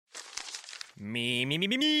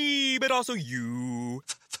Me, but also you.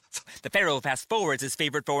 The Pharaoh fast forwards his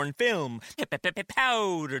favorite foreign film,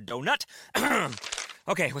 Powder Donut.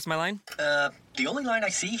 Okay, what's my line? The only line I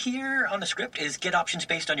see here on the script is get options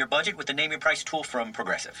based on your budget with the Name Your Price tool from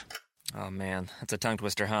Progressive. Oh man, that's a tongue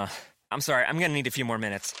twister, huh? I'm sorry, I'm gonna need a few more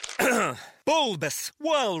minutes. Bulbous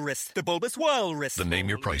Walrus, the Bulbous Walrus. The Name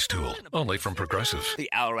Your Price tool, only from Progressive. The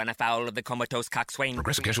owl ran afoul of the comatose coxswain.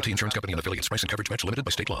 Progressive Casualty Insurance Company and affiliates. Price and coverage match limited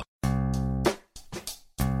by state law.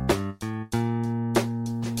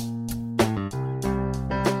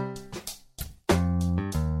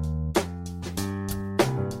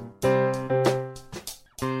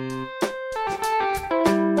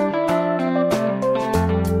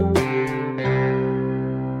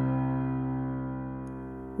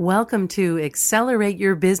 Welcome to Accelerate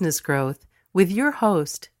Your Business Growth with your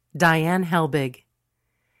host, Diane Helbig.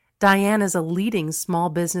 Diane is a leading small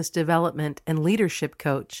business development and leadership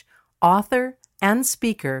coach, author, and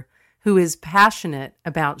speaker who is passionate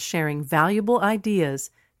about sharing valuable ideas,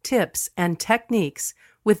 tips, and techniques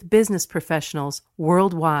with business professionals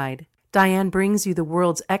worldwide. Diane brings you the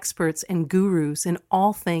world's experts and gurus in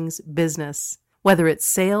all things business, whether it's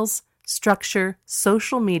sales, structure,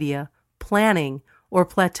 social media, planning, or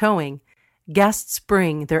plateauing. Guests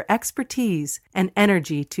bring their expertise and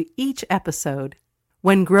energy to each episode.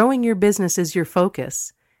 When growing your business is your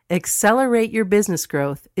focus, Accelerate Your Business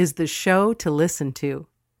Growth is the show to listen to.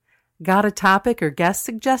 Got a topic or guest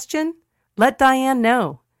suggestion? Let Diane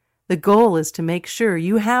know. The goal is to make sure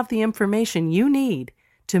you have the information you need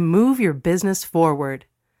to move your business forward.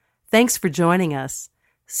 Thanks for joining us.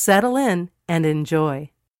 Settle in and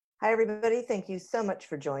enjoy. Hi, everybody. Thank you so much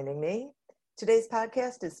for joining me. Today's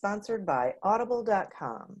podcast is sponsored by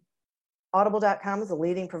Audible.com. Audible.com is a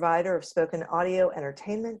leading provider of spoken audio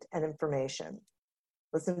entertainment and information.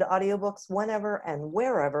 Listen to audiobooks whenever and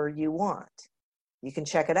wherever you want. You can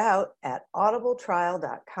check it out at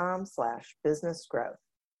audibletrial.com/businessgrowth.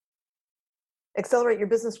 Accelerate Your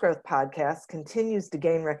Business Growth podcast continues to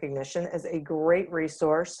gain recognition as a great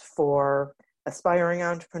resource for aspiring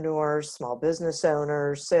entrepreneurs, small business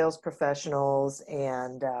owners, sales professionals,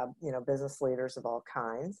 and business leaders of all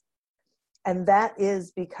kinds. And that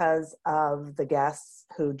is because of the guests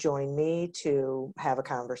who join me to have a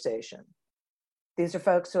conversation. These are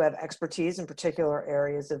folks who have expertise in particular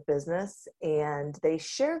areas of business, and they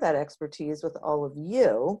share that expertise with all of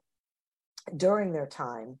you during their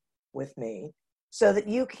time with me so that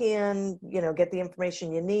you can, get the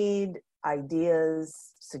information you need,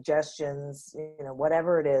 ideas, suggestions,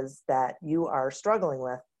 whatever it is that you are struggling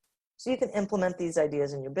with. So you can implement these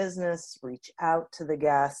ideas in your business, reach out to the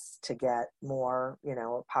guests to get more,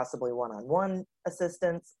 possibly one-on-one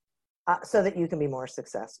assistance so that you can be more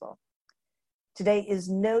successful. Today is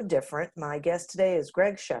no different. My guest today is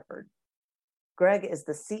Greg Shepard. Greg is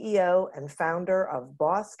the CEO and founder of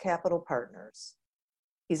Boss Capital Partners.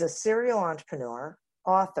 He's a serial entrepreneur,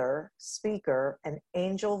 author, speaker, and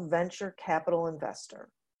angel venture capital investor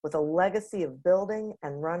with a legacy of building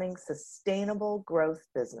and running sustainable growth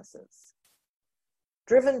businesses.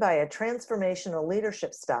 Driven by a transformational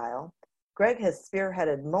leadership style, Greg has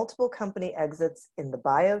spearheaded multiple company exits in the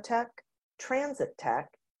biotech, transit tech,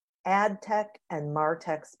 ad tech, and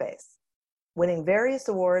martech space, winning various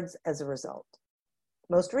awards as a result.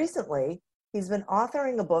 Most recently, he's been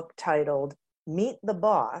authoring a book titled Meet the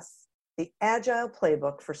Boss, the Agile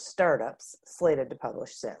Playbook for Startups, slated to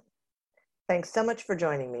publish soon. Thanks so much for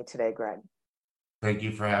joining me today, Greg. Thank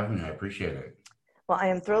you for having me. I appreciate it. Well, I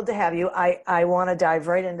am thrilled to have you. I want to dive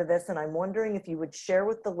right into this, and I'm wondering if you would share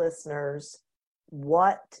with the listeners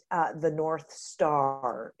what the North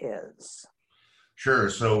Star is. Sure.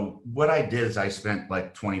 So what I did is I spent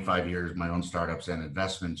like 25 years, my own startups and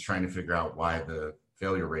investments, trying to figure out why the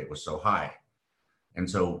failure rate was so high. And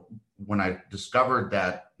so when I discovered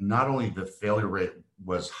that not only the failure rate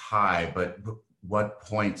was high, but what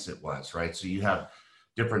points it was, right? So you have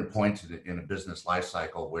different points in a business life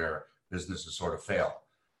cycle where businesses sort of fail.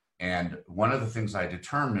 And one of the things I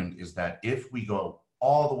determined is that if we go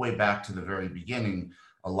all the way back to the very beginning,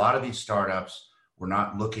 a lot of these startups were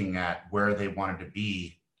not looking at where they wanted to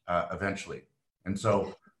be eventually. And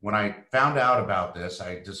so when I found out about this,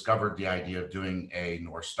 I discovered the idea of doing a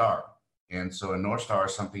North Star. And so a North Star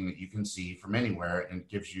is something that you can see from anywhere and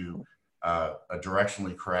gives you a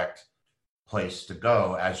directionally correct place to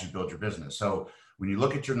go as you build your business. So when you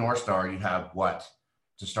look at your North Star, you have what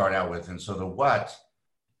to start out with. And so the what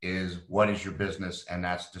is your business, and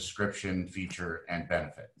that's description, feature, and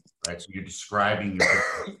benefit, right? So you're describing your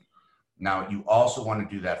business. Now, you also want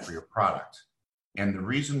to do that for your product. And the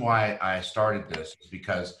reason why I started this is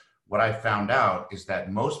because what I found out is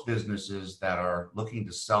that most businesses that are looking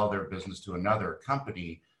to sell their business to another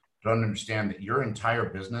company don't understand that your entire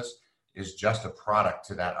business is just a product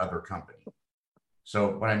to that other company.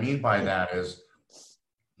 So what I mean by that is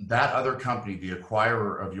that other company, the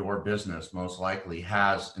acquirer of your business, most likely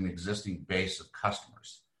has an existing base of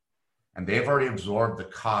customers. And they've already absorbed the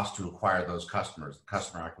cost to acquire those customers, the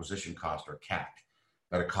customer acquisition cost, or CAC,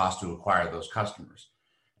 that it costs to acquire those customers.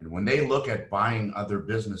 And when they look at buying other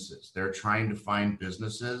businesses, they're trying to find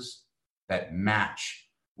businesses that match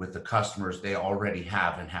with the customers they already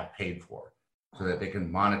have and have paid for, so that they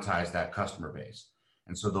can monetize that customer base.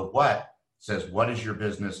 And so the what says, what is your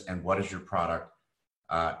business and what is your product?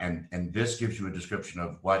 And this gives you a description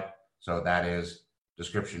of what, so that is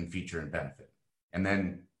description, feature, and benefit. And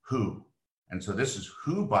then who. And so this is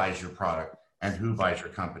who buys your product and who buys your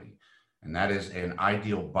company. And that is an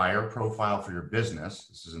ideal buyer profile for your business.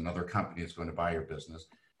 This is another company that's going to buy your business,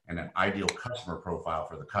 and an ideal customer profile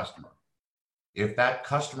for the customer. If that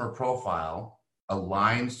customer profile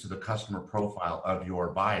aligns to the customer profile of your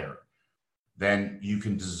buyer, then you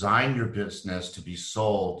can design your business to be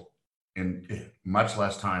sold in much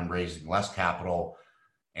less time, raising less capital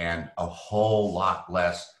and a whole lot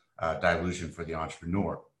less dilution for the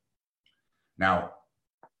entrepreneur. Now,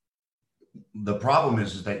 the problem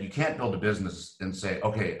is that you can't build a business and say,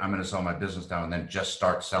 okay, I'm going to sell my business now and then just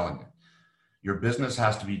start selling it. Your business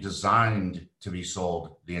has to be designed to be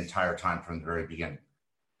sold the entire time from the very beginning.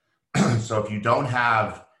 So if you don't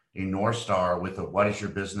have a North Star with a what is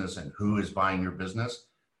your business and who is buying your business,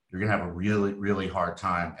 you're going to have a really, really hard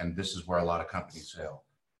time. And this is where a lot of companies fail.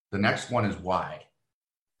 The next one is why.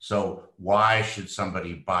 So why should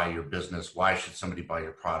somebody buy your business? Why should somebody buy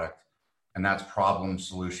your product? And that's problem,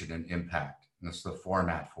 solution, and impact. And that's the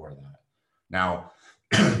format for that. Now,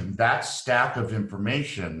 that stack of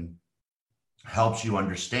information helps you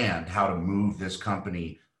understand how to move this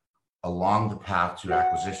company along the path to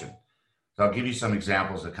acquisition. So I'll give you some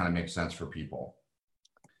examples that kind of make sense for people.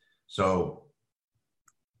 So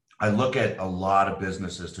I look at a lot of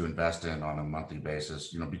businesses to invest in on a monthly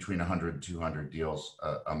basis, between 100 and 200 deals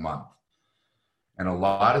a month. And a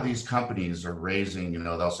lot of these companies are raising,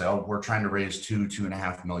 they'll say, oh, we're trying to raise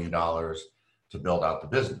 $2.5 million to build out the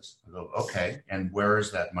business. I go, okay, and where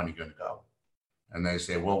is that money going to go? And they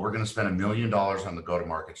say, well, we're going to spend $1 million on the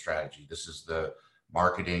go-to-market strategy. This is the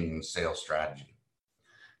marketing and sales strategy.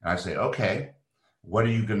 And I say, okay, what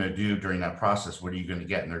are you going to do during that process? What are you going to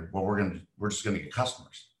get? And they're, well, we're just going to get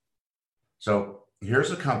customers. So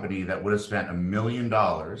here's a company that would have spent $1 million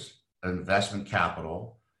of investment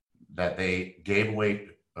capital that they gave away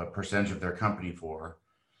a percentage of their company for,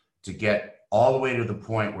 to get all the way to the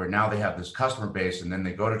point where now they have this customer base, and then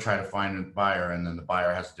they go to try to find a buyer, and then the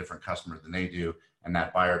buyer has a different customer than they do, and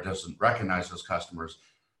that buyer doesn't recognize those customers,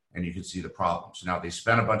 and you can see the problem. So now they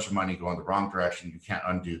spent a bunch of money going the wrong direction. You can't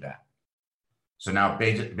undo that. So now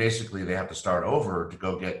basically they have to start over to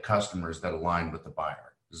go get customers that align with the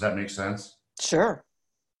buyer. Does that make sense? Sure.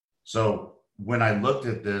 So when I looked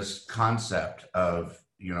at this concept of,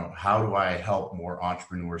 how do I help more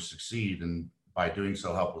entrepreneurs succeed? And by doing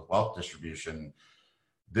so, help with wealth distribution,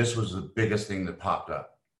 this was the biggest thing that popped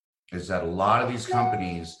up, is that a lot of these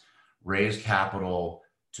companies raise capital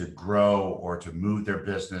to grow or to move their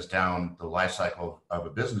business down the life cycle of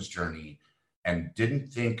a business journey, and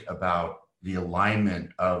didn't think about the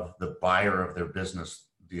alignment of the buyer of their business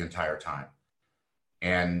the entire time.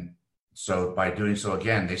 And so by doing so,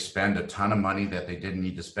 again, they spend a ton of money that they didn't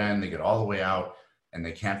need to spend. They get all the way out and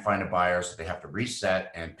they can't find a buyer, so they have to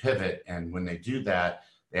reset and pivot. And when they do that,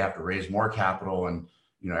 they have to raise more capital. And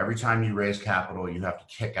every time you raise capital, you have to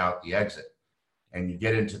kick out the exit. And you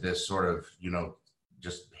get into this sort of,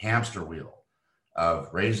 just hamster wheel of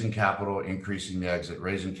raising capital, increasing the exit,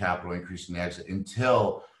 raising capital, increasing the exit,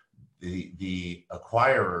 until the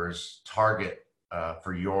acquirers target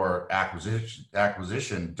for your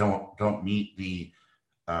acquisition don't meet the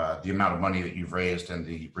amount of money that you've raised and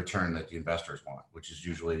the return that the investors want, which is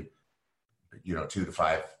usually 2 to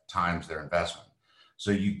 5 times their investment. So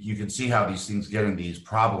you can see how these things get in these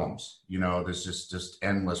problems. There's just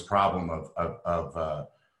endless problem of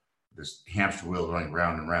this hamster wheel going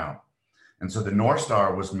round and round. And so the North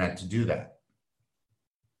Star was meant to do that.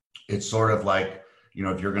 It's sort of like,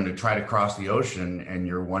 if you're going to try to cross the ocean and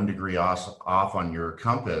you're 1 degree off on your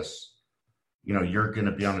compass, you're going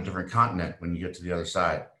to be on a different continent when you get to the other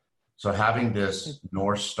side. So having this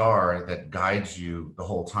North Star that guides you the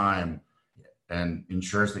whole time and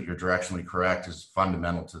ensures that you're directionally correct is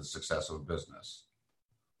fundamental to the success of a business.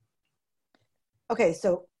 Okay,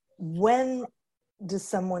 so when does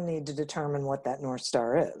someone need to determine what that North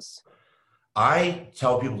Star is? I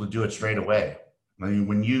tell people to do it straight away. I mean,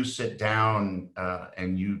 when you sit down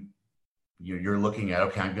and you're looking at,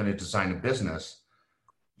 okay, I'm going to design a business,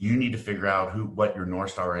 you need to figure out what your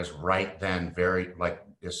North Star is right then, very like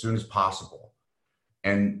as soon as possible.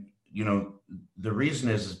 And, the reason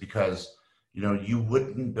is because, you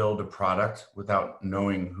wouldn't build a product without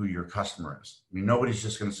knowing who your customer is. I mean, nobody's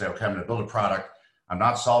just going to say, okay, I'm going to build a product. I'm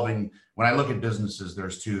not solving, when I look at businesses,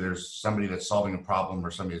 there's somebody that's solving a problem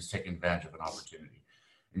or somebody that's taking advantage of an opportunity.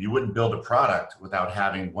 And you wouldn't build a product without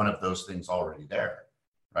having one of those things already there,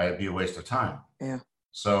 right? It'd be a waste of time. Yeah.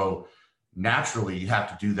 So naturally you have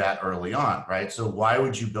to do that early on, right? So why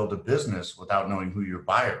would you build a business without knowing who your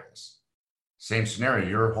buyer is? Same scenario,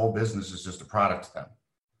 your whole business is just a product to them.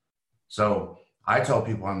 So I tell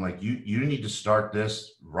people, I'm like, you need to start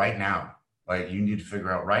this right now. Like you need to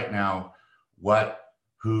figure out right now what,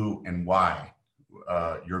 who, and why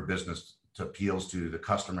your business appeals to the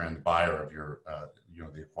customer and the buyer of your,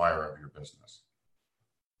 the acquirer of your business.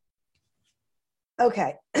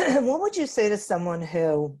 Okay. What would you say to someone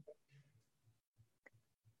who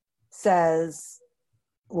says,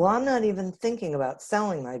 well, I'm not even thinking about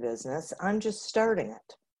selling my business. I'm just starting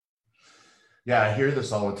it. Yeah, I hear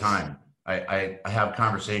this all the time. I have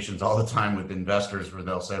conversations all the time with investors where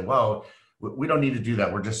they'll say, well, we don't need to do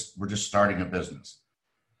that. We're just starting a business.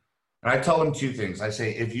 And I tell them two things. I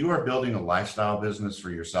say, if you are building a lifestyle business for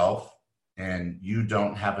yourself and you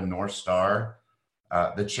don't have a North Star,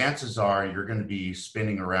 the chances are you're going to be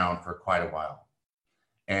spinning around for quite a while.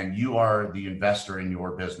 And you are the investor in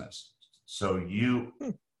your business. So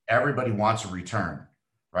everybody wants a return,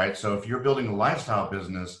 right? So if you're building a lifestyle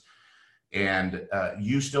business and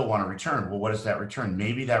you still want a return, well, what is that return?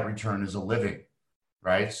 Maybe that return is a living,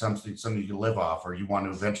 right? Something you live off, or you want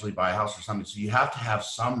to eventually buy a house or something. So you have to have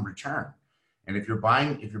some return. And if you're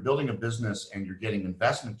building a business and you're getting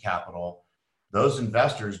investment capital, those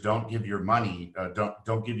investors don't give your money,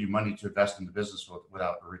 don't give you money to invest in the business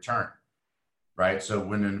without a return, right? So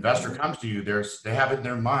when an investor comes to you, they have it in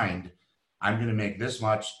their mind, I'm going to make this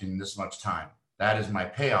much in this much time. That is my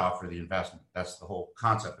payoff for the investment. That's the whole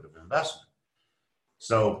concept of investment.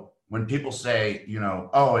 So when people say,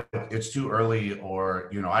 oh, it's too early, or,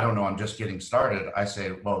 I don't know, I'm just getting started, I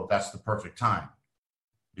say, well, that's the perfect time.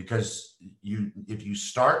 Because if you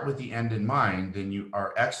start with the end in mind, then you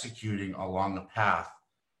are executing along the path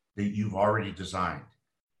that you've already designed.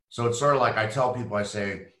 So it's sort of like I tell people, I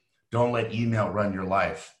say, don't let email run your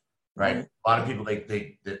life, right? Right. A lot of people,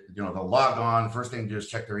 they'll log on, first thing to do is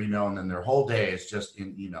check their email, and then their whole day is just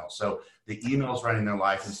in email. So the email is running their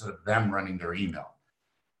life instead of them running their email,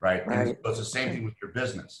 right? Right. And it's the same thing with your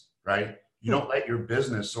business, right? You don't let your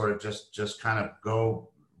business sort of just kind of go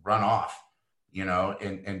run off, you have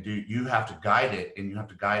to guide it, and you have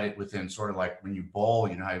to guide it within sort of like when you bowl,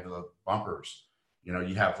 how you have the bumpers,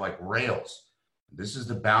 you have like rails. This is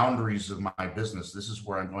the boundaries of my business. This is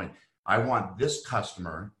where I'm going. I want this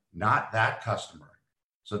customer, not that customer.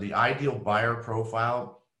 So the ideal buyer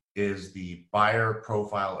profile is the buyer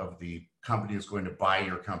profile of the company that's going to buy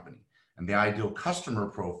your company. And the ideal customer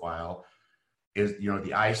profile is,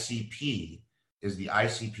 the ICP is the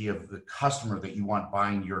ICP of the customer that you want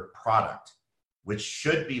buying your product, which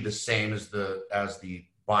should be the same as the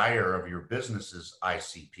buyer of your business's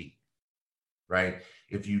ICP, right?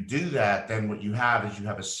 If you do that, then what you have is you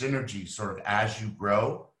have a synergy sort of as you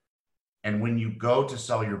grow. And when you go to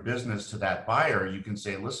sell your business to that buyer, you can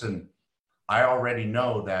say, listen, I already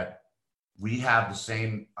know that we have the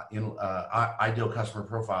same ideal customer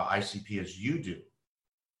profile ICP as you do.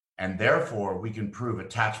 And therefore we can prove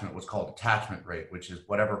attachment, what's called attachment rate, which is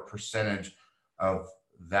whatever percentage of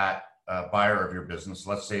that buyer of your business.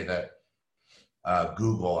 Let's say that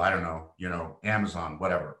Google, I don't know, Amazon,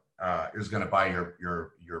 whatever, is going to buy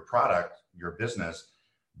your product, your business.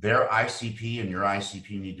 Their ICP and your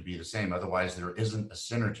ICP need to be the same. Otherwise, there isn't a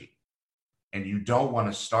synergy. And you don't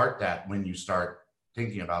want to start that when you start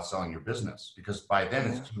thinking about selling your business, because by then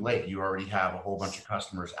it's too late. You already have a whole bunch of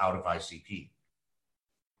customers out of ICP.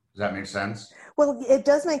 Does that make sense? Well, it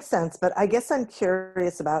does make sense, but I guess I'm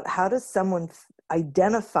curious about how does someone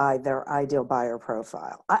identify their ideal buyer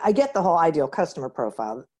profile? I get the whole ideal customer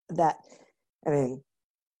profile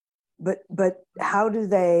but how do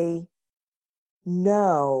they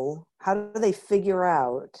know, how do they figure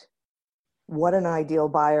out what an ideal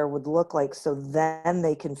buyer would look like so then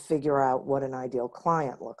they can figure out what an ideal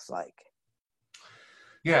client looks like?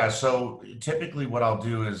 Yeah, so typically what I'll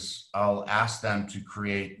do is I'll ask them to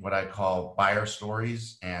create what I call buyer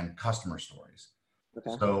stories and customer stories.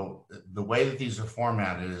 Okay. So the way that these are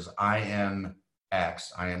formatted is I am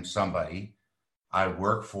X, I am somebody, I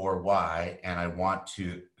work for Y, and I want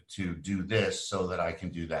to to do this so that I can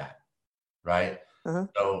do that, right? Uh-huh.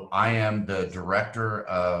 So I am the director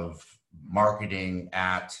of marketing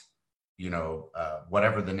at,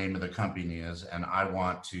 whatever the name of the company is, and I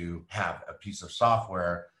want to have a piece of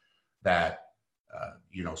software that,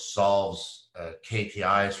 solves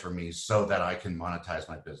KPIs for me so that I can monetize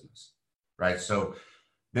my business, right? So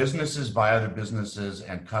businesses buy other businesses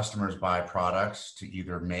and customers buy products to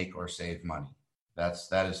either make or save money.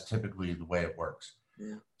 That is typically the way it works.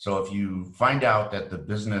 Yeah. So if you find out that the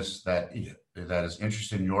business that is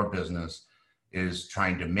interested in your business is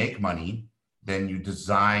trying to make money, then you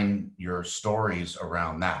design your stories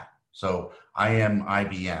around that. So I am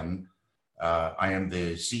IBM. I am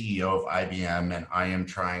the CEO of IBM, and I am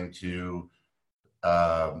trying to,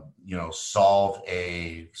 solve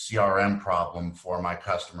a CRM problem for my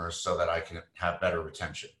customers so that I can have better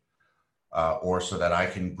retention, or so that I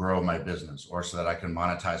can grow my business, or so that I can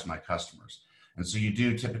monetize my customers. And so you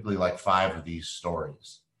do typically like 5 of these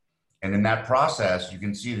stories. And in that process, you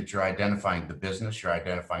can see that you're identifying the business, you're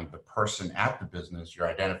identifying the person at the business, you're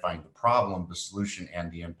identifying the problem, the solution,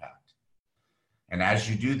 and the impact. And as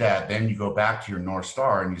you do that, then you go back to your North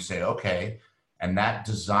Star and you say, okay, and that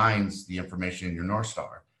designs the information in your North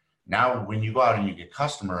Star. Now, when you go out and you get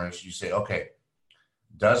customers, you say, okay,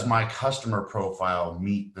 does my customer profile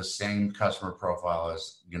meet the same customer profile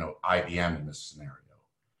as, IBM in this scenario,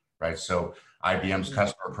 right? So IBM's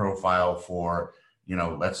customer profile for,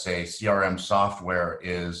 let's say CRM software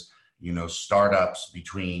is, startups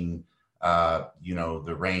between,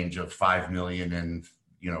 the range of 5 million and,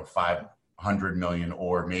 500 million,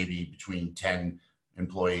 or maybe between 10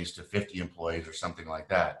 employees to 50 employees or something like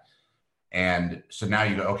that. And so now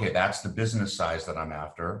you go, okay, that's the business size that I'm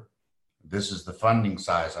after. This is the funding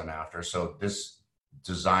size I'm after. So this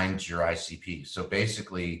designs your ICP. So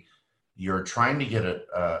basically you're trying to get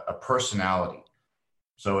a personality.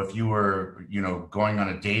 So if you were, going on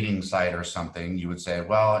a dating site or something, you would say,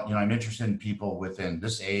 well, I'm interested in people within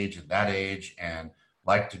this age and that age and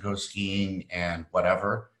like to go skiing and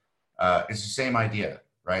whatever. It's the same idea,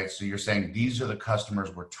 right? So you're saying these are the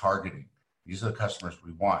customers we're targeting. These are the customers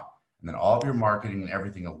we want. And then all of your marketing and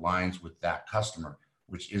everything aligns with that customer,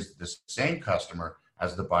 which is the same customer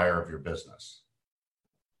as the buyer of your business.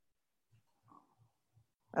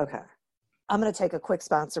 Okay. I'm going to take a quick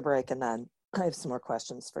sponsor break and then I have some more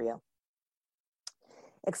questions for you.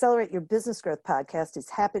 Accelerate Your Business Growth podcast is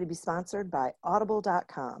happy to be sponsored by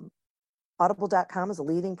Audible.com. Audible.com is a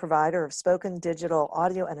leading provider of spoken digital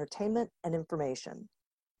audio entertainment and information.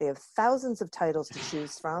 They have thousands of titles to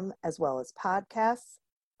choose from, as well as podcasts,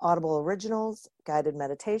 Audible originals, guided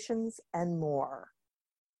meditations, and more.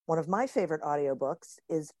 One of my favorite audiobooks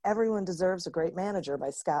is Everyone Deserves a Great Manager by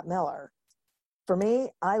Scott Miller. For me,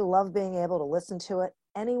 I love being able to listen to it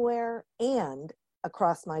anywhere and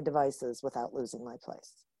across my devices without losing my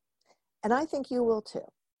place. And I think you will too.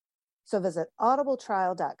 So visit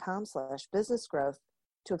audibletrial.com/businessgrowth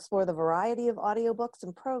to explore the variety of audiobooks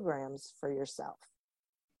and programs for yourself.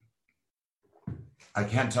 I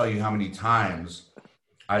can't tell you how many times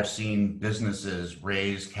I've seen businesses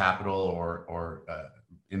raise capital or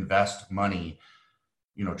invest money,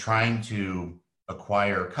 trying to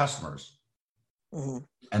acquire customers,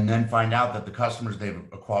 and then find out that the customers they've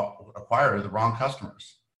acquired are the wrong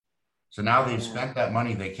customers. So now they've spent that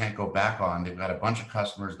money they can't go back on. They've got a bunch of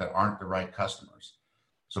customers that aren't the right customers.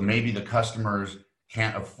 So maybe the customers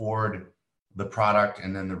can't afford the product,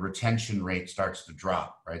 and then the retention rate starts to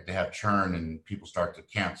drop, right? They have churn and people start to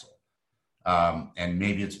cancel. And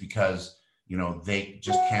maybe it's because, they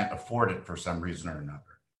just can't afford it for some reason or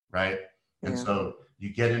another, right? Yeah. And so you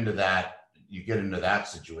get into that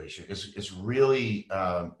situation. It's really,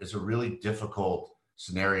 it's a really difficult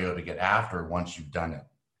scenario to get after once you've done it,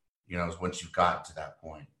 once you've gotten to that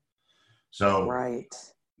point. So, right.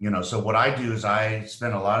 So what I do is I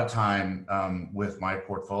spend a lot of time with my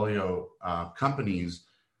portfolio companies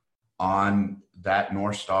on that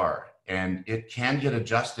North Star, and it can get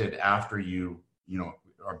adjusted after you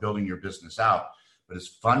are building your business out. But it's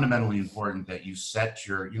fundamentally important that you set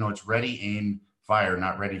your, it's ready, aim, fire,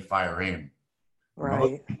 not ready, fire, aim. Right.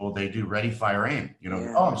 Most people, they do ready, fire, aim.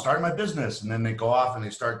 Oh, I'm starting my business, and then they go off and they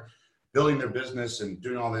start building their business and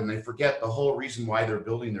doing all that, and they forget the whole reason why they're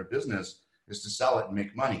building their business is to sell it and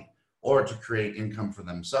make money, or to create income for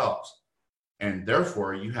themselves. And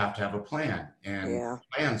therefore, you have to have a plan. And the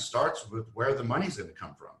plan starts with where the money's going to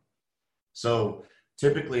come from. So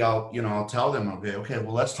typically, I'll tell them, okay,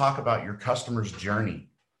 well, let's talk about your customer's journey.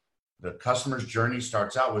 The customer's journey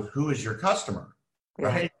starts out with who is your customer,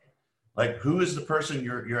 right? Like, who is the person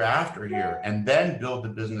you're after here? And then build the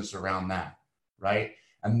business around that, right?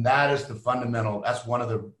 And that is the fundamental, that's one of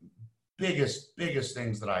the biggest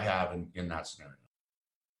things that I have in that scenario.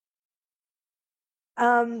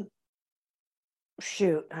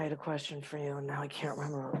 Shoot, I had a question for you, and now I can't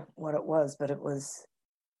remember what it was, but it was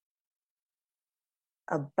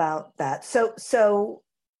about that. So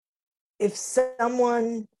if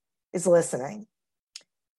someone is listening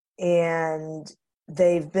and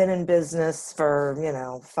they've been in business for,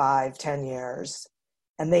 5-10 years,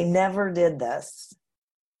 and they never did this,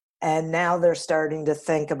 and now they're starting to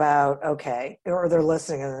think about, okay, or they're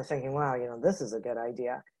listening and they're thinking, wow, this is a good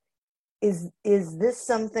idea. Is this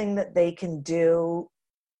something that they can do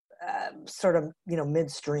sort of,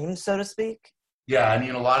 midstream, so to speak? Yeah, I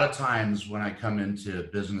mean, a lot of times when I come into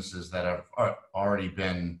businesses that have already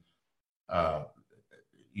been, working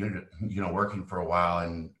for a while,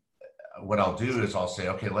 and what I'll do is I'll say,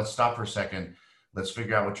 okay, let's stop for a second. Let's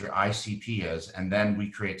figure out what your ICP is, and then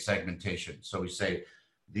we create segmentation. So we say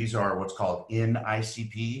these are what's called in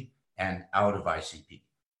ICP and out of ICP.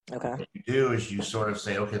 Okay. What you do is you sort of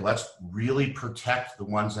say, okay, let's really protect the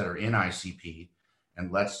ones that are in ICP,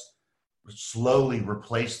 and let's slowly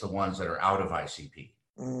replace the ones that are out of ICP.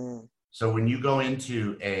 Mm. So when you go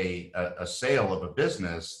into a sale of a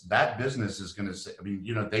business, that business is going to say,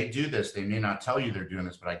 they do this. They may not tell you they're doing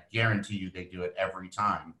this, but I guarantee you they do it every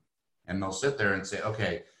time. And they'll sit there and say,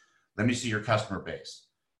 okay, let me see your customer base.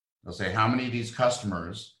 They'll say, how many of these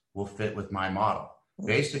customers will fit with my model?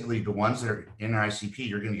 Basically, the ones that are in ICP,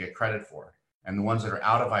 you're going to get credit for. And the ones that are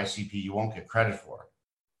out of ICP, you won't get credit for.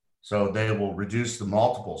 So they will reduce the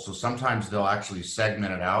multiple. So sometimes they'll actually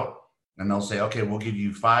segment it out, and they'll say, okay, we'll give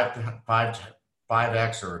you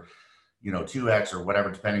 5x or 2x or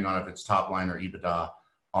whatever, depending on if it's top line or EBITDA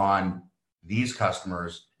on these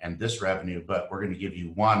customers and this revenue, but we're going to give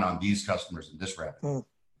you 1 on these customers and this revenue.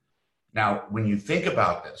 Now, when you think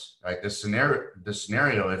about this, right, this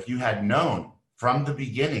scenario, if you had known from the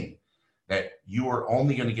beginning that you were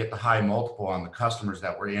only going to get the high multiple on the customers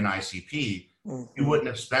that were in ICP, you wouldn't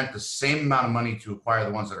have spent the same amount of money to acquire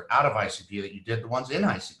the ones that are out of ICP that you did the ones in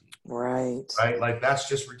ICP. Right. Like, that's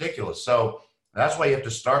just ridiculous. So that's why you have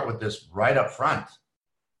to start with this right up front.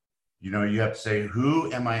 You have to say,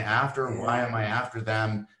 who am I after? Why am I after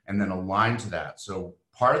them? And then align to that. So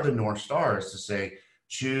part of the North Star is to say,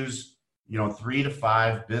 choose, 3 to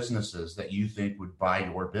 5 businesses that you think would buy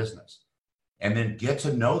your business, and then get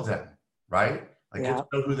to know them, right? Like, get to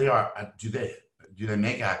know who they are. Do they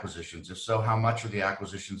make acquisitions? If so, how much are the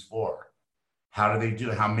acquisitions for? How do they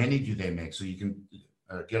do it? How many do they make? So you can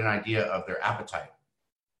get an idea of their appetite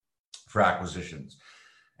for acquisitions.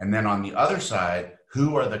 And then on the other side,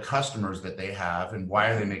 who are the customers that they have, and why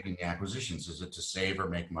are they making the acquisitions? Is it to save or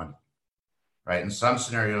make money, right? In some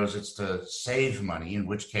scenarios, it's to save money, in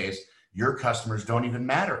which case your customers don't even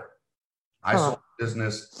matter. I sold a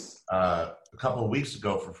business a couple of weeks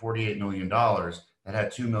ago for $48 million that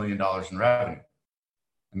had $2 million in revenue.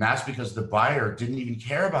 And that's because the buyer didn't even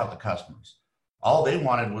care about the customers. All they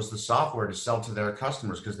wanted was the software to sell to their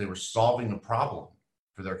customers because they were solving a problem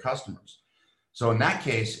for their customers. So in that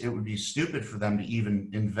case, it would be stupid for them to even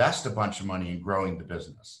invest a bunch of money in growing the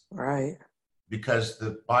business. Right. Because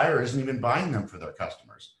the buyer isn't even buying them for their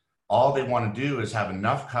customers. All they want to do is have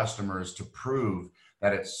enough customers to prove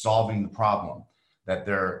that it's solving the problem, that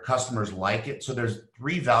their customers like it. So there's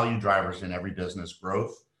 3 value drivers in every business: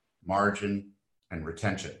 growth, margin, and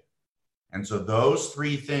retention. And so those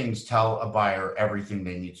 3 things tell a buyer everything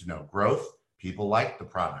they need to know. Growth, people like the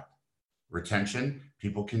product. Retention,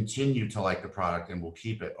 people continue to like the product and will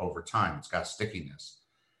keep it over time. It's got stickiness.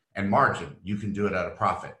 And margin, you can do it at a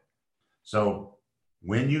profit. So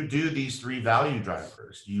when you do these 3 value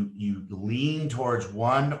drivers, you lean towards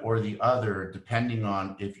one or the other, depending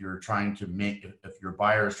on if your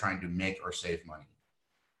buyer is trying to make or save money.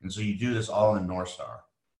 And so you do this all in North Star.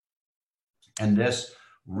 And this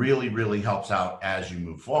really, really helps out as you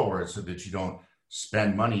move forward, so that you don't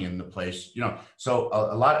spend money in the place, So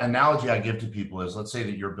a lot of analogy I give to people is, let's say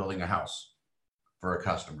that you're building a house for a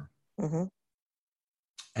customer,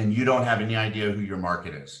 and you don't have any idea who your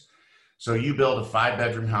market is. So you build a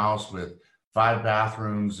 5-bedroom house with 5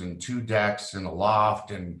 bathrooms and 2 decks and a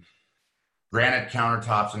loft and granite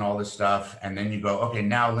countertops and all this stuff. And then you go, okay,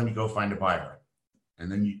 now let me go find a buyer.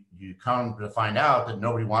 And then you come to find out that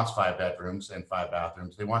nobody wants 5 bedrooms and 5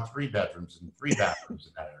 bathrooms. They want 3 bedrooms and 3 bathrooms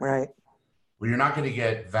in that area. Right. Well, you're not going to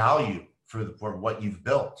get value for what you've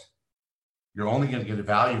built. You're only going to get a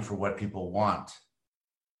value for what people want.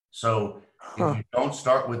 So if you don't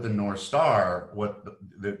start with the North Star,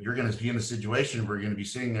 you're going to be in a situation where you're going to be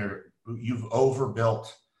sitting there, you've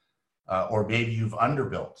overbuilt, or maybe you've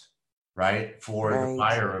underbuilt, right? For the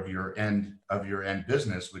buyer of your end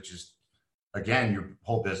business, which is again, your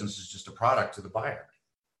whole business is just a product to the buyer,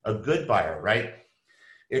 a good buyer, right?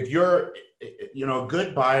 If you're, a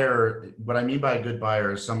good buyer, what I mean by a good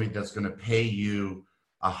buyer is somebody that's going to pay you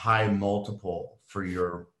a high multiple for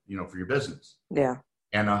your, for your business. Yeah.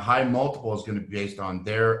 And a high multiple is going to be based on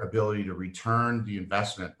their ability to return the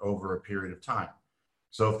investment over a period of time.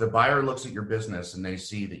 So if the buyer looks at your business and they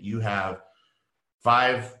see that you have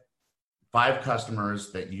five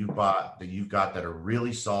customers that you've got that are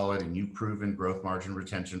really solid and you've proven growth margin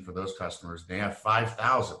retention for those customers, they have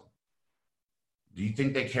 5,000. Do you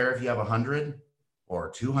think they care if you have 100 or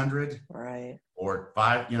 200? Right. Or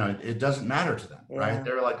 5? It doesn't matter to them, right?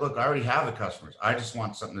 They're like, look, I already have the customers. I just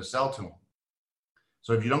want something to sell to them.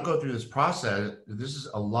 So if you don't go through this process, this is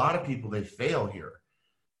a lot of people, they fail here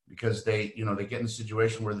because they get in a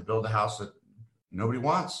situation where they build a house that nobody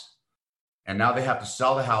wants. And now they have to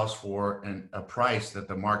sell the house for a price that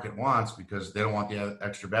the market wants because they don't want the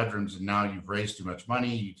extra bedrooms. And now you've raised too much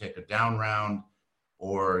money. You take a down round,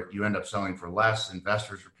 or you end up selling for less.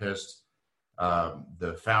 Investors are pissed.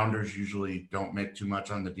 The founders usually don't make too much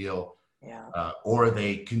on the deal. Yeah. Or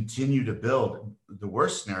they continue to build. The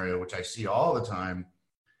worst scenario, which I see all the time,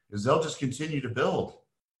 is they'll just continue to build.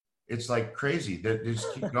 It's like crazy. They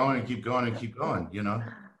just keep going and keep going and keep going,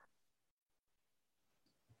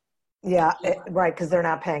 Yeah, right, because they're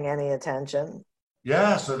not paying any attention.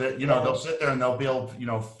 Yeah, so that, they'll sit there and they'll build,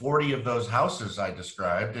 40 of those houses I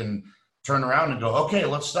described and turn around and go, okay,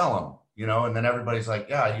 let's sell them, and then everybody's like,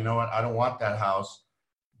 yeah, you know what? I don't want that house,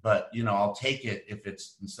 but, I'll take it. If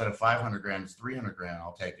it's instead of 500 grand, it's 300 grand,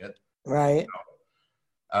 I'll take it. Right.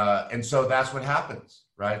 And so that's what happens,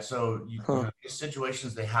 right? So these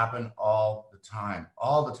situations, they happen all the time.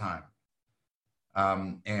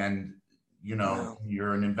 And,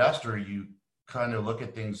 you're an investor, you kind of look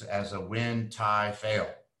at things as a win, tie, fail.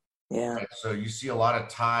 Yeah. Right? So you see a lot of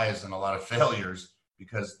ties and a lot of failures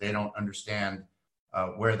because they don't understand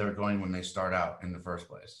where they're going when they start out in the first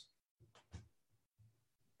place.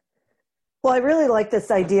 Well, I really like this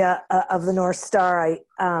idea of the North Star.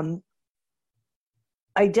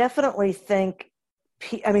 I definitely think,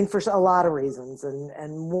 for a lot of reasons.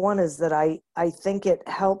 And one is that I think it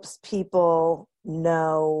helps people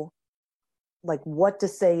know like what to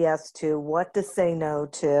say yes to, what to say no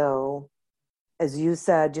to. As you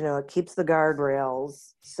said, it keeps the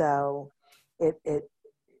guardrails. So it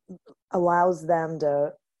allows them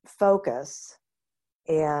to focus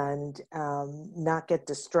and not get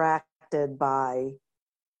distracted by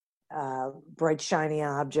bright, shiny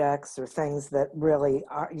objects or things that really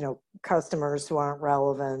are, customers who aren't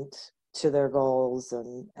relevant to their goals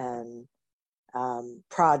and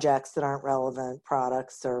projects that aren't relevant,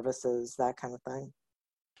 products, services, that kind of thing.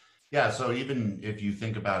 Yeah. So even if you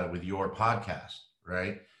think about it with your podcast,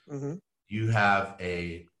 right? Mm-hmm. You have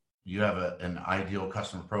an ideal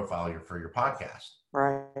customer profile for your podcast.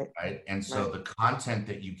 Right. And so the content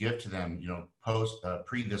that you give to them,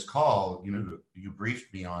 pre this call, you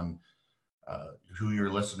briefed me on who your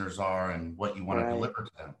listeners are and what you want to deliver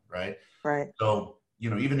to them. Right. So,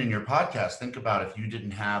 even in your podcast, think about if you didn't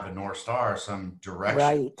have a North Star, some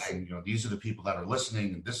direction, and, these are the people that are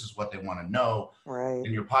listening and this is what they want to know. Right. And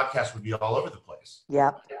your podcast would be all over the place.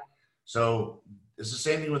 Yep. So it's the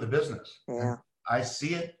same thing with the business. Yeah. I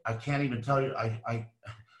see it. I can't even tell you.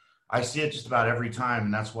 I see it just about every time.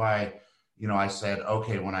 And that's why, I said,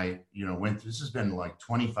 okay, when I, went through, this has been like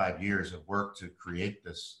 25 years of work to create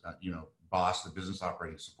this, BOSS, the business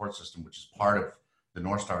operating support system, which is part of the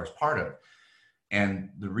North Star is part of. And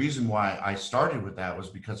the reason why I started with that was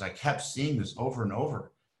because I kept seeing this over and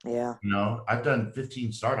over. Yeah. I've done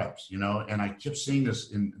 15 startups, and I kept seeing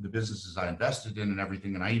this in the businesses I invested in and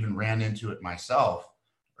everything. And I even ran into it myself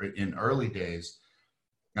in early days.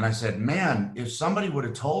 And I said, man, if somebody would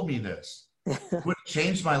have told me this, it would have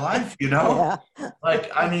changed my life, Yeah.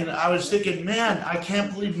 I was thinking, man, I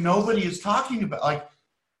can't believe nobody is talking about,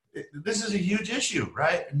 this is a huge issue,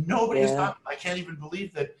 right? Nobody is talking. I can't even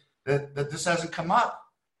believe that this hasn't come up.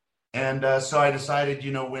 And so I decided,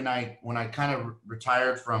 when I kind of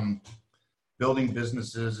retired from building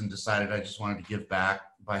businesses and decided I just wanted to give back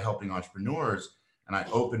by helping entrepreneurs, and I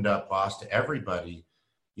opened up BOSS to everybody,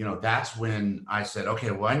 that's when I said, okay,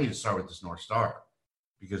 well, I need to start with this North Star,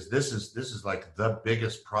 because this is like the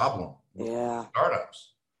biggest problem with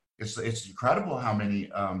startups. It's incredible how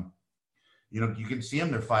many, you can see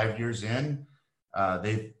them, they're 5 years in,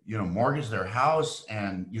 they've, mortgaged their house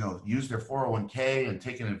and, used their 401k and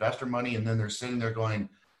taken investor money. And then they're sitting there going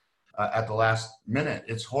at the last minute,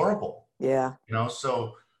 it's horrible. Yeah.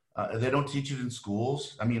 So they don't teach it in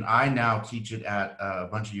schools. I mean, I now teach it at a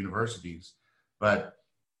bunch of universities, but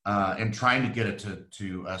and trying to get it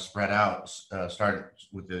to spread out. Start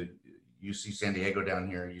with the UC San Diego down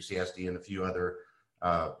here, UCSD, and a few other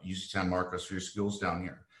UC San Marcos, few schools down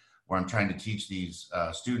here, where I'm trying to teach these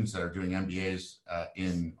students that are doing MBAs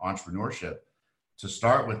in entrepreneurship to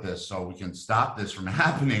start with this, so we can stop this from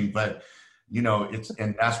happening. But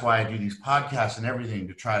and that's why I do these podcasts and everything,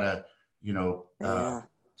 to try to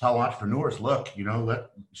tell entrepreneurs, look, let's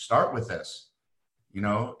start with this.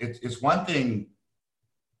 It's one thing.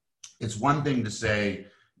 It's one thing to say,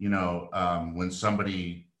 when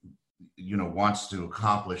somebody, wants to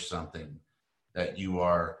accomplish something, that you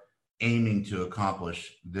are aiming to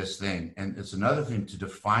accomplish this thing. And it's another thing to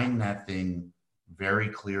define that thing very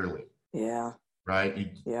clearly. Yeah.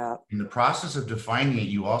 Right. Yeah. In the process of defining it,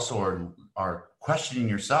 you also are questioning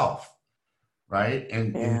yourself. Right.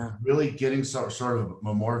 And really getting sort of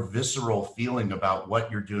a more visceral feeling about what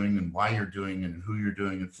you're doing and why you're doing and who you're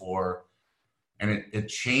doing it for. And it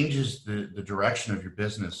changes the direction of your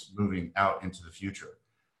business moving out into the future.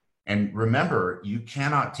 And remember, you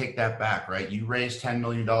cannot take that back, right? You raised $10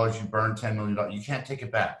 million, you burned $10 million. You can't take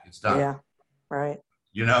it back. It's done. Yeah, right.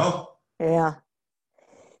 Yeah.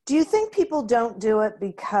 Do you think people don't do it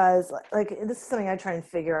because, like, this is something I try and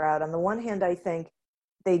figure out. On the one hand, I think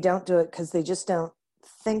they don't do it because they just don't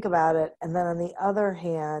think about it. And then on the other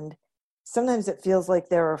hand, sometimes it feels like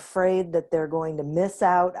they're afraid that they're going to miss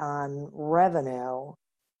out on revenue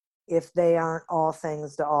if they aren't all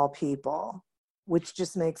things to all people, which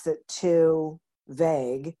just makes it too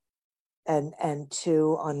vague and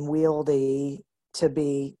too unwieldy to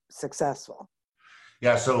be successful.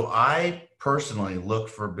 Yeah, so I personally look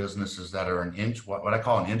for businesses that are an inch, what I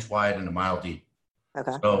call an inch wide and a mile deep.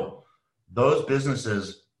 Okay. So those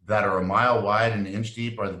businesses that are a mile wide and an inch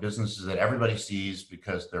deep are the businesses that everybody sees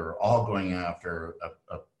because they're all going after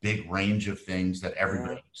a big range of things that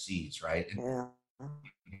everybody sees, right? Yeah.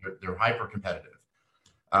 They're hyper competitive.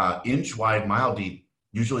 Inch wide, mile deep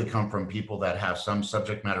usually come from people that have some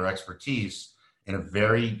subject matter expertise in a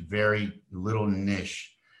very, very little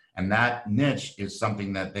niche. And that niche is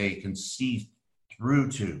something that they can see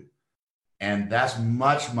through to. And that's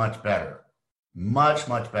much, much better. Much,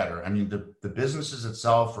 much better. I mean, the businesses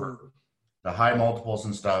itself, or the high multiples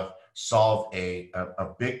and stuff, solve a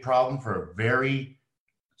big problem for a very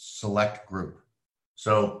select group.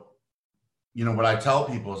 So, what I tell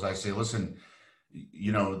people is I say, listen,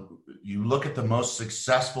 you look at the most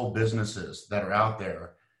successful businesses that are out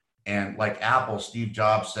there, and like Apple, Steve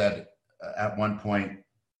Jobs said at one point,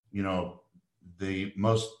 the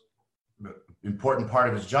most important part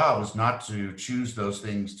of his job was not to choose those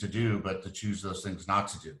things to do, but to choose those things not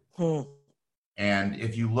to do. And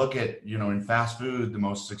if you look at, in fast food, the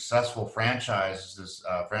most successful franchise is this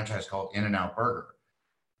franchise called In-N-Out Burger.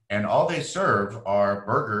 And all they serve are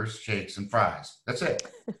burgers, shakes, and fries. That's it.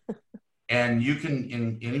 And you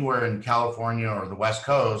can, anywhere in California or the West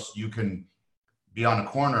Coast, you can be on a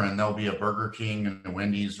corner and there'll be a Burger King and a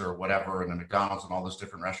Wendy's or whatever and a McDonald's and all those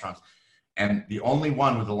different restaurants. And the only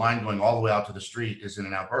one with the line going all the way out to the street is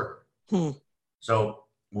In-N-Out Burger. So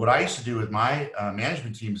what I used to do with my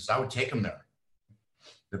management teams is I would take them there.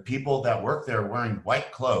 The people that work there wearing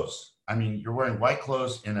white clothes. I mean, you're wearing white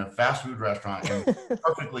clothes in a fast food restaurant and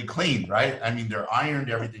perfectly clean, right? I mean, they're ironed,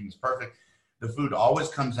 everything's perfect. The food always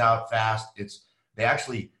comes out fast. They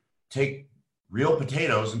actually take real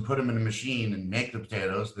potatoes and put them in a machine and make the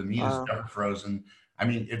potatoes. The meat is never frozen. I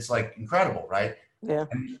mean, it's like incredible, right? Yeah.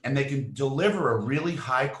 And they can deliver a really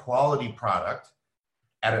high quality product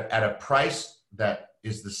at a price that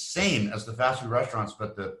is the same as the fast food restaurants,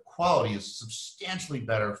 but the quality is substantially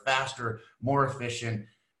better, faster, more efficient.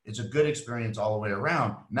 It's a good experience all the way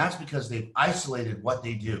around. And that's because they've isolated what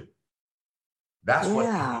they do. That's what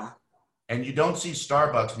they do. And you don't see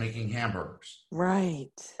Starbucks making hamburgers. Right?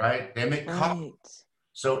 They make coffee.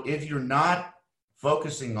 So if you're not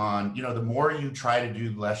focusing on, the more you try to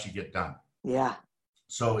do, the less you get done. Yeah.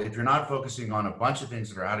 So if you're not focusing on a bunch of things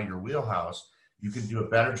that are out of your wheelhouse, you can do a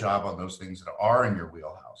better job on those things that are in your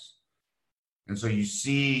wheelhouse. And so you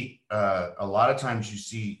see, a lot of times you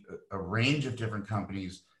see a range of different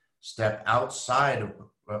companies step outside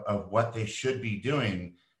of what they should be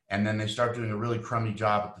doing. And then they start doing a really crummy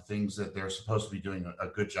job at the things that they're supposed to be doing a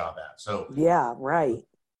good job at. So, yeah, right.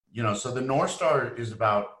 So the North Star is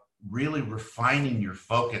about really refining your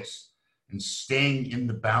focus and staying in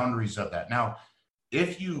the boundaries of that. Now,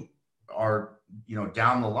 if you are,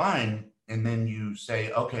 down the line and then you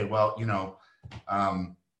say, okay, well,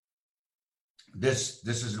 this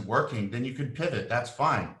isn't working, then you can pivot. That's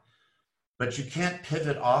fine. But you can't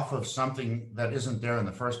pivot off of something that isn't there in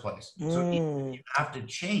the first place. So you have to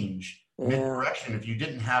change mid-direction, if you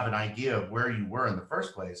didn't have an idea of where you were in the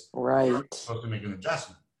first place, Right. you're supposed to make an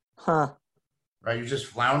adjustment. Huh. Right? You're just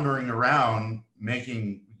floundering around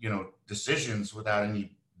making, decisions without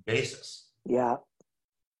any basis. Yeah.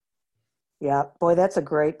 Yeah. Boy, that's a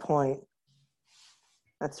great point.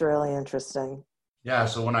 That's really interesting. Yeah.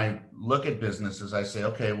 So when I look at businesses, I say,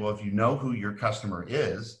 okay, well, if you know who your customer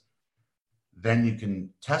is, then you can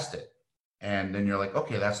test it. And then you're like,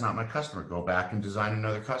 okay, that's not my customer. Go back and design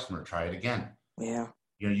another customer. Try it again. Yeah.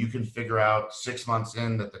 You can figure out 6 months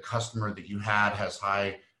in that the customer that you had has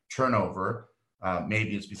high turnover.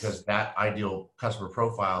 Maybe it's because that ideal customer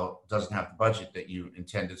profile doesn't have the budget that you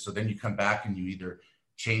intended. So then you come back and you either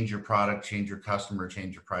change your product, change your customer,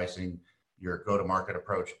 change your pricing, your go-to-market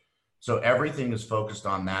approach. So everything is focused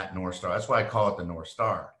on that North Star. That's why I call it the North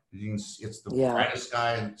Star. It's the brightest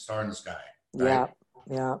star in the sky. Right? Yeah.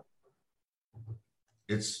 Yeah.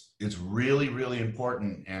 It's really, really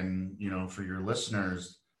important. And, for your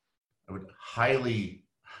listeners, I would highly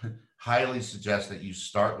suggest that you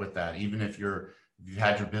start with that. Even if you've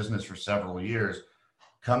had your business for several years,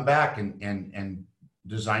 come back and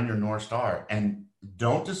design your North Star, and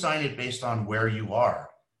don't design it based on where you are.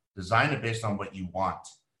 Design it based on what you want.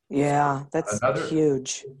 Yeah, that's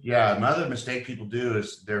huge. Yeah. Another mistake people do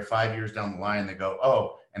is they're 5 years down the line, they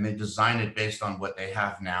go, and they design it based on what they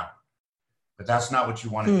have now. But that's not what you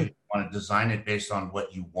want to do. You want to design it based on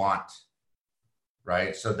what you want.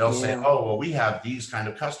 Right? So they'll say, we have these kind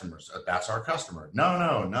of customers. That's our customer.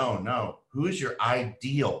 No. Who is your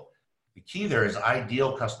ideal? The key there is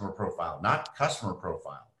ideal customer profile, not customer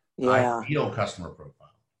profile. Yeah. Ideal customer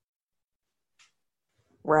profile.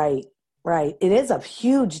 Right. It is a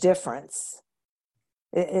huge difference.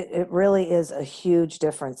 It really is a huge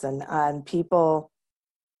difference. And people,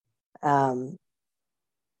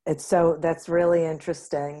 that's really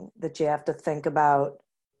interesting that you have to think about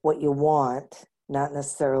what you want, not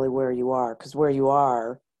necessarily where you are, because where you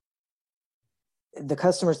are, the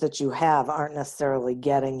customers that you have aren't necessarily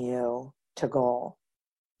getting you to goal.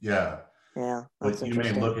 Yeah. Yeah. But you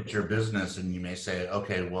may look at your business and you may say,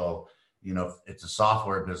 okay, well, it's a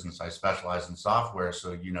software business. I specialize in software.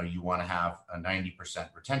 So, you want to have a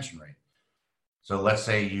 90% retention rate. So let's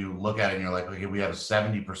say you look at it and you're like, okay, we have a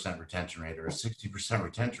 70% retention rate or a 60%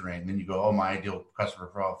 retention rate. And then you go, my ideal customer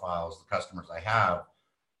profile is the customers I have.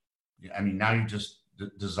 I mean, now you're just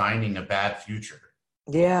designing a bad future.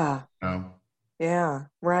 Yeah. Yeah.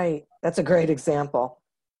 Right. That's a great example.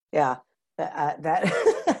 Yeah. That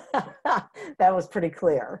was pretty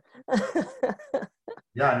clear.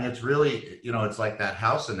 Yeah. And it's really, it's like that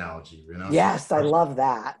house analogy, Yes. I love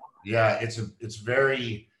that. Yeah. It's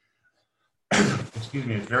very, excuse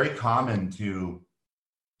me, it's very common to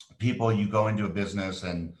people. You go into a business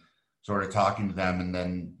and sort of talking to them, and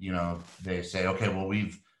then, they say, okay, well,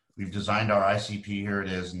 we've designed our ICP, here it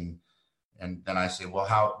is. And then I say, well,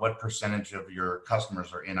 what percentage of your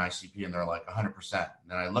customers are in ICP? And they're like 100%. And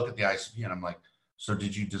then I look at the ICP and I'm like, so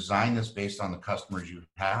did you design this based on the customers you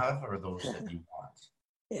have or those that you want?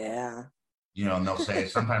 Yeah. And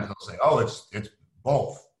sometimes they'll say, oh, it's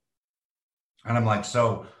both. And I'm like,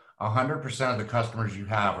 so 100% of the customers you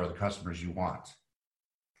have are the customers you want.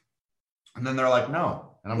 And then they're like,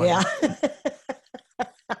 no. And I'm like,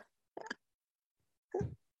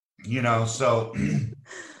 so,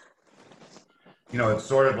 it's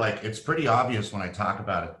sort of like, it's pretty obvious when I talk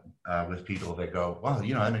about it with people. They go, well,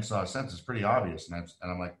 that makes a lot of sense. It's pretty obvious. And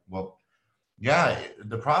I'm like, well, yeah,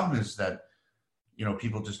 the problem is that,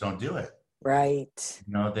 people just don't do it. Right.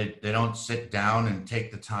 They don't sit down and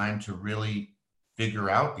take the time to really figure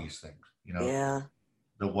out these things,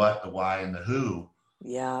 the what, the why, and the who.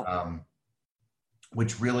 Yeah.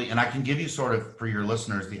 Which really, and I can give you sort of, for your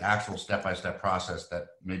listeners, the actual step-by-step process that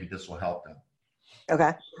maybe this will help them.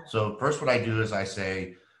 Okay. So first what I do is I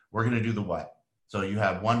say, we're going to do the what. So you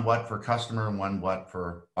have one what for customer and one what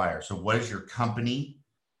for buyer. So what is your company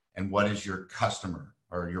and what is your customer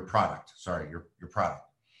or your product? Sorry, your product.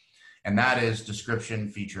 And that is description,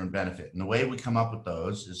 feature, and benefit. And the way we come up with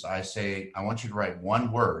those is I say, I want you to write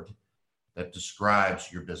one word that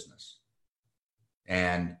describes your business.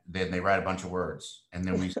 And then they write a bunch of words. And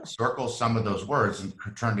then we circle some of those words and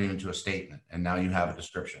turn it into a statement. And now you have a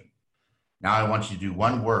description. Now I want you to do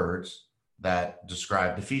one words that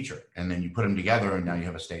describe the feature. And then you put them together and now you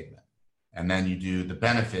have a statement. And then you do the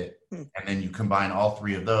benefit. And then you combine all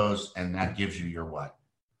three of those and that gives you your what.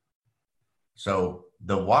 So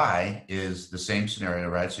the why is the same scenario,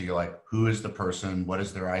 right? So you're like, who is the person? What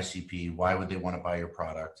is their ICP? Why would they want to buy your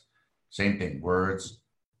product? Same thing, words.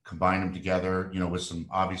 Combine them together, with some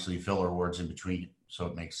obviously filler words in between so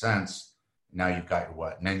it makes sense. Now you've got your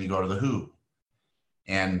what. And then you go to the who.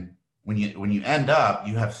 And when you end up,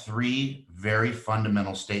 you have three very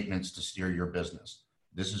fundamental statements to steer your business.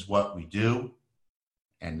 This is what we do,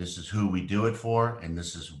 and this is who we do it for, and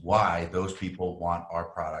this is why those people want our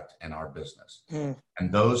product and our business.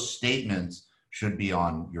 And those statements should be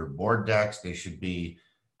on your board decks. They should be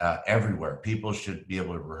everywhere. People should be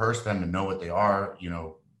able to rehearse them and know what they are. You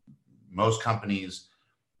know, most companies,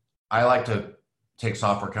 I like to take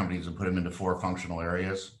software companies and put them into 4 functional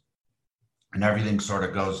areas, and everything sort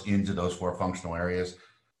of goes into those 4 functional areas.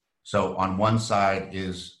 So on one side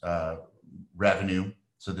is revenue.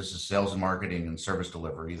 So this is sales and marketing and service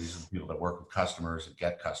delivery. These are the people that work with customers and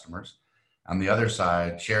get customers. On the other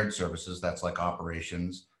side, shared services, that's like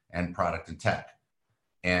operations and product and tech.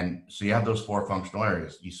 And so you have those 4 functional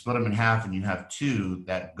areas. You split them in half and you have 2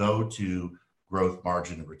 that go to growth,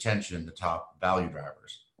 margin, and retention, the top value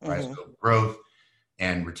drivers, right? So growth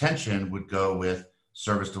and retention would go with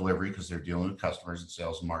service delivery because they're dealing with customers, and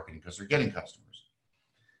sales and marketing because they're getting customers.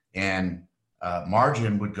 And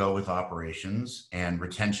margin would go with operations, and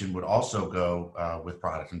retention would also go with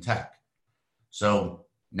product and tech. So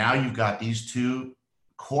now you've got these 2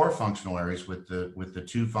 core functional areas with the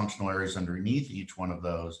 2 functional areas underneath each one of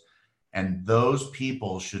those. And those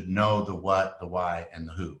people should know the what, the why, and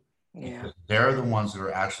the who. Because they're the ones that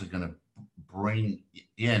are actually going to bring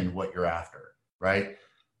in what you're after, right?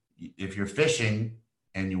 If you're fishing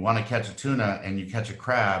and you want to catch a tuna and you catch a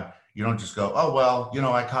crab, you don't just go, oh, well, you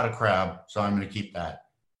know, I caught a crab, so I'm going to keep that.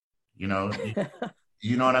 You know,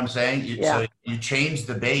 you know what I'm saying? So you change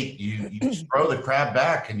the bait, you just throw the crab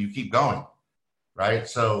back and you keep going, right?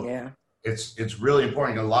 So it's really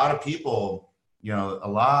important. A lot of people, you know, a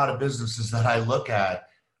lot of businesses that I look at,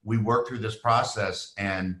 we work through this process,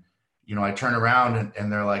 and, you know, I turn around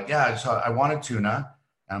and they're like, yeah, I wanted tuna.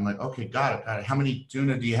 And I'm like, okay, got it. How many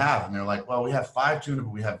tuna do you have? And they're like, well, we have 5 tuna,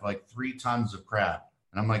 but we have like 3 tons of crab.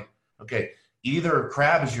 And I'm like, okay, either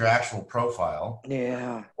crab is your actual profile,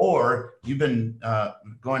 or you've been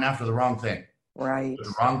going after the wrong thing, right?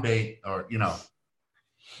 The wrong bait, or, you know.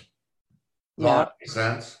 Does that make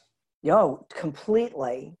sense? Yo,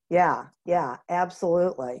 completely. Yeah,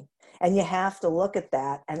 absolutely. And you have to look at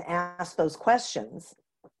that and ask those questions,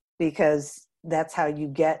 because that's how you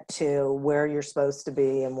get to where you're supposed to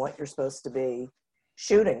be and what you're supposed to be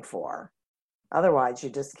shooting for. Otherwise,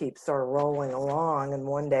 you just keep sort of rolling along, and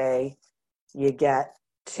one day you get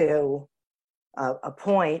to a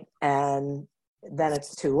point, and then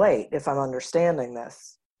it's too late, if I'm understanding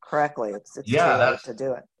this correctly. It's too late to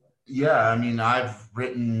do it. Yeah, I mean, I've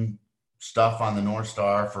written stuff on the North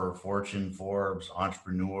Star for Fortune, Forbes,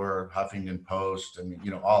 Entrepreneur, Huffington Post, and,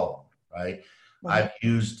 you know, all of them, right? I've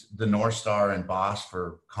used the North Star and Boss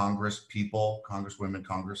for Congress people, Congresswomen,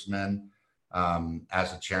 congressmen,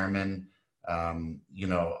 as a chairman. You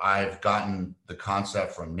know, I've gotten the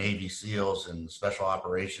concept from Navy SEALs and special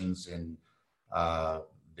operations in the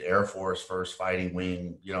Air Force First Fighting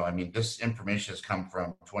Wing. You know, I mean, this information has come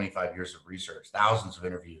from 25 years of research, thousands of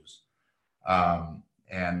interviews.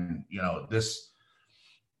 And, you know, this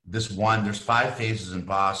one, there's 5 phases in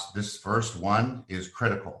Boss. This first one is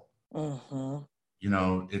critical. You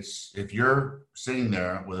know, it's, if you're sitting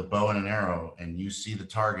there with a bow and an arrow and you see the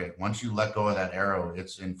target, once you let go of that arrow,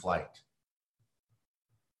 it's in flight.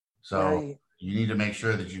 So you need to make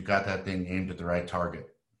sure that you've got that thing aimed at the right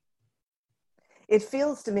target. It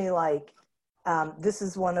feels to me like this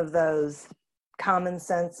is one of those common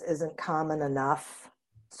sense isn't common enough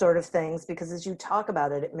sort of things, because as you talk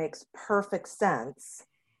about it, it makes perfect sense.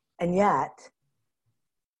 And yet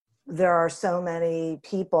there are so many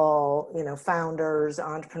people, you know, founders,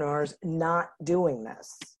 entrepreneurs, not doing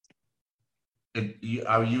this. You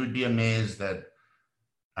would be amazed that,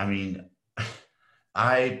 I mean,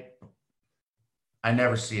 I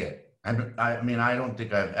never see it. I mean, I don't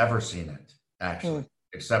think I've ever seen it, actually,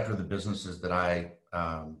 except for the businesses that I,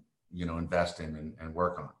 you know, invest in and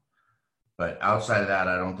work on. But outside of that,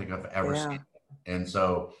 I don't think I've ever seen it. And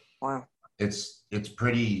so it's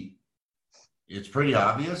pretty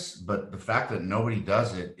obvious, but the fact that nobody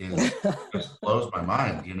does it just blows my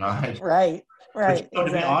mind, you know? Right. But, you know,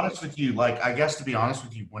 to be honest with you,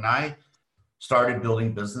 when I started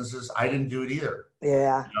building businesses, I didn't do it either.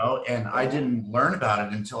 You know, and I didn't learn about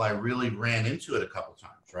it until I really ran into it a couple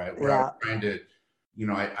times, right? Where I was trying to, you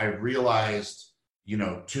know, I realized, you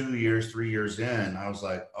know, 2 years, 3 years in, I was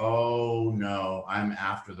like, oh no, I'm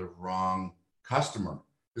after the wrong customer.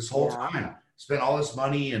 This whole time, spent all this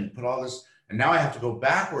money and put all this, and now I have to go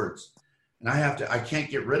backwards, and I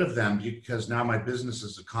can't get rid of them because now my business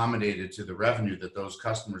is accommodated to the revenue that those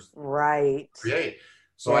customers create.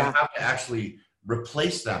 So I have to actually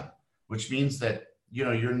replace them, which means that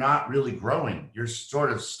you're not really growing. You're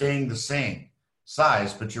sort of staying the same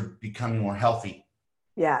size, but you're becoming more healthy.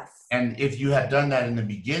 Yes. And if you had done that in the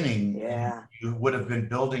beginning, Yeah. you would have been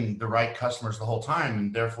building the right customers the whole time,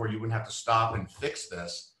 and therefore you wouldn't have to stop and fix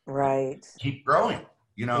this. Right. Keep growing,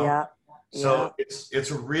 Yeah. So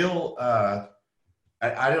it's a real. I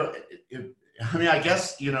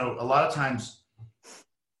guess a lot of times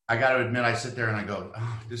I got to admit I sit there and I go,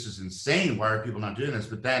 oh, this is insane. Why are people not doing this?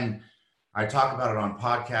 But then I talk about it on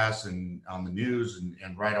podcasts and on the news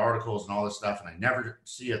and write articles and all this stuff, and I never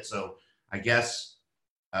see it. So I guess.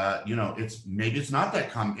 It's not that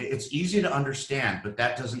common. It's easy to understand, but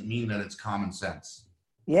that doesn't mean that it's common sense.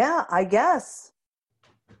 Yeah, I guess.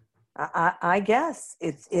 I guess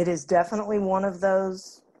it is definitely one of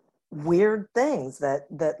those weird things that,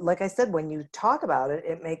 like I said, when you talk about it,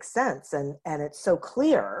 it makes sense and it's so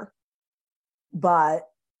clear, but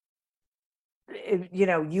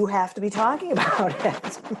you have to be talking about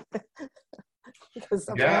it because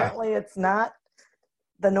apparently it's not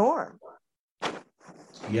the norm.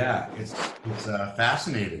 Yeah, it's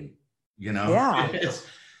fascinating, Yeah.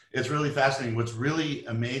 It's really fascinating. What's really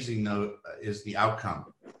amazing though is the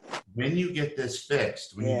outcome. When you get this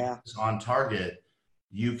fixed, when you get this on target,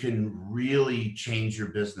 you can really change your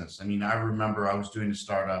business. I mean, I remember I was doing a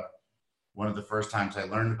startup one of the first times I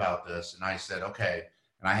learned about this, and I said, okay,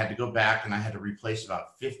 and I had to go back and I had to replace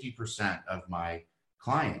about 50% of my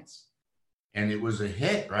clients. And it was a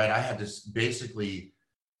hit, right? I had to basically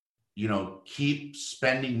keep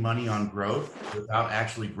spending money on growth without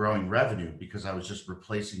actually growing revenue because I was just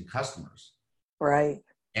replacing customers. Right.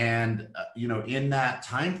 And, in that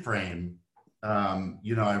time frame,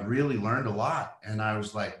 I really learned a lot. And I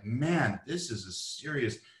was like, man, this is a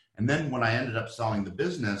serious. And then when I ended up selling the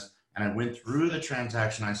business and I went through the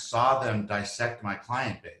transaction, I saw them dissect my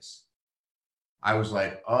client base. I was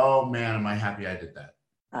like, oh man, am I happy I did that?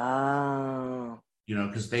 Oh.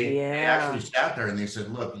 Because they actually sat there and they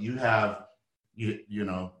said, look, you have,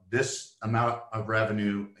 this amount of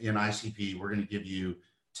revenue in ICP. We're going to give you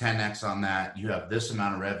 10x on that. You have this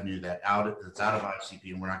amount of revenue that's out of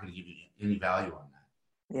ICP, and we're not going to give you any value on that.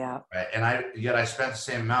 Yeah. Right. And I spent the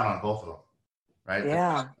same amount on both of them. Right.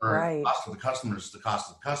 Yeah. Right. The cost of the customer is the cost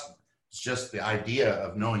of the customer. It's just the idea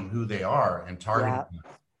of knowing who they are and targeting them.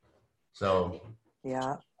 So.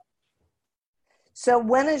 Yeah. So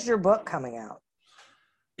when is your book coming out?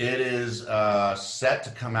 It is set to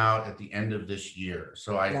come out at the end of this year.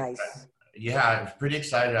 So I was pretty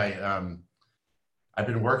excited. I've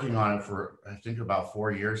been working on it for, I think, about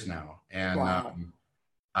 4 years now. And wow.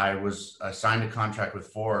 I signed a contract with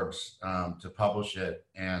Forbes to publish it.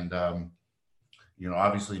 And,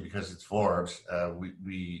 obviously because it's Forbes,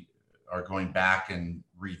 we are going back and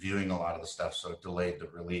reviewing a lot of the stuff. So it delayed the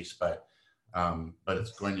release, but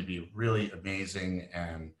it's going to be really amazing.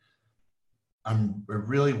 And I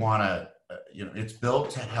really want to, it's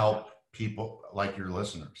built to help people like your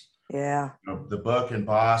listeners. Yeah. The book and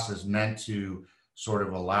Boss is meant to sort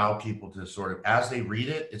of allow people to sort of, as they read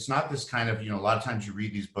it, it's not this kind of, a lot of times you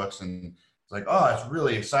read these books and it's like, oh, it's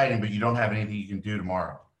really exciting, but you don't have anything you can do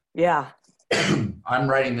tomorrow. Yeah. I'm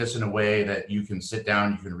writing this in a way that you can sit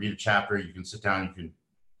down, you can read a chapter, you can sit down, you can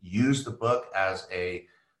use the book as a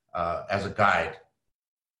guide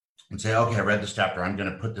and say, okay, I read this chapter, I'm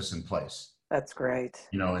going to put this in place. That's great.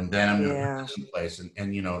 And then I'm going to put this in place. And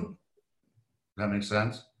does that make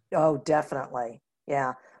sense? Oh, definitely.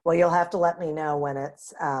 Yeah. Well, you'll have to let me know when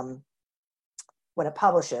it's, when it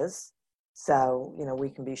publishes. So, we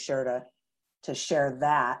can be sure to share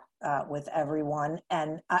that with everyone.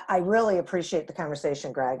 And I really appreciate the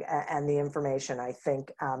conversation, Greg, and the information. I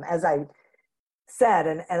think, as I said,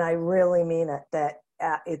 and I really mean it, that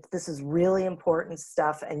this is really important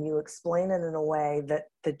stuff, and you explain it in a way that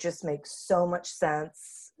just makes so much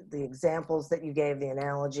sense. The examples that you gave, the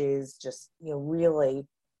analogies, just really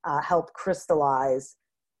help crystallize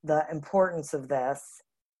the importance of this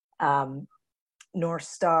North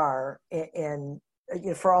Star in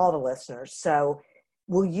for all the listeners. So,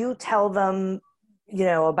 will you tell them,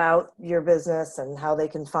 about your business and how they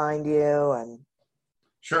can find you? And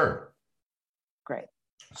sure. Great.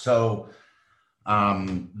 So.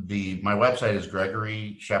 My website is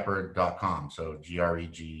GregoryShepard.com. So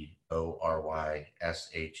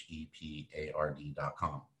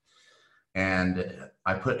GregoryShepard.com. And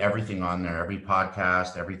I put everything on there, every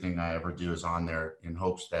podcast, everything I ever do is on there in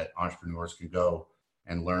hopes that entrepreneurs can go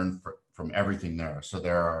and learn from everything there. So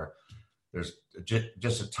there's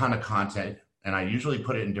just a ton of content, and I usually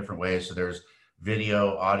put it in different ways. So there's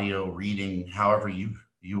video, audio, reading, however you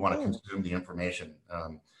want to consume the information.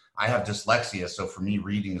 I have dyslexia, so for me,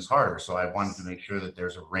 reading is harder. So I wanted to make sure that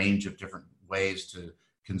there's a range of different ways to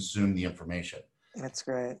consume the information. That's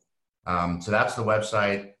great. So that's the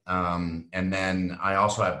website. And then I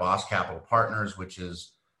also have Boss Capital Partners, which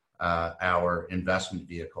is our investment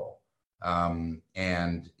vehicle.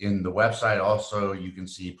 And in the website also, you can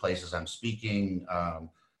see places I'm speaking.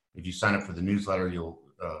 If you sign up for the newsletter, you'll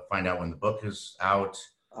find out when the book is out.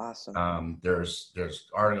 Awesome. There's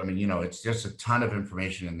article. I mean, it's just a ton of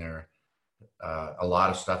information in there. A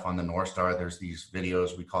lot of stuff on the North Star. There's these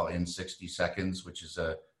videos we call In 60 Seconds, which is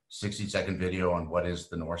a 60-second video on what is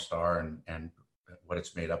the North Star and what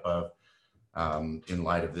it's made up of in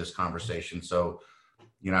light of this conversation. So,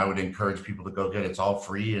 I would encourage people to go get it. It's all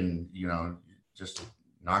free and, just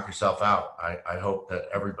knock yourself out. I hope that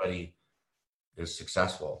everybody is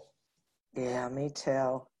successful. Yeah, me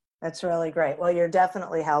too. That's really great. Well, you're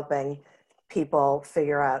definitely helping people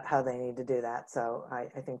figure out how they need to do that. So I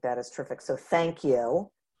think that is terrific. So thank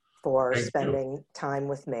you for spending time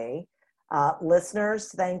with me.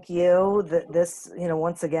 Listeners, thank you. This,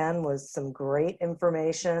 once again, was some great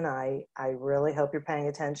information. I really hope you're paying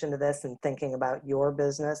attention to this and thinking about your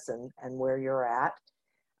business and where you're at.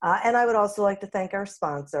 And I would also like to thank our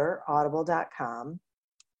sponsor, Audible.com.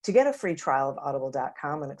 To get a free trial of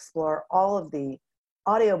Audible.com and explore all of the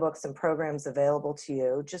audiobooks and programs available to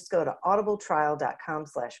you, just go to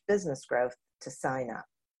audibletrial.com/businessgrowth to sign up.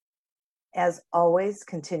 As always,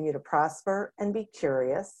 continue to prosper and be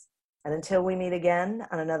curious. And until we meet again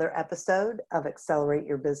on another episode of Accelerate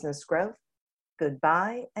Your Business Growth,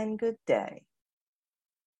 goodbye and good day.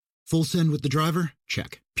 Full send with the driver?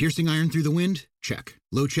 Check. Piercing iron through the wind? Check.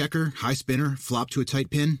 Low checker, high spinner, flop to a tight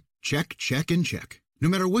pin? Check, check, and check. No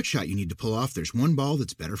matter what shot you need to pull off, there's one ball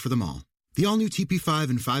that's better for them all. The all-new TP5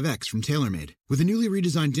 and 5X from TaylorMade. With a newly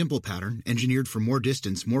redesigned dimple pattern, engineered for more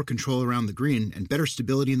distance, more control around the green, and better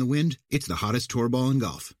stability in the wind, it's the hottest tour ball in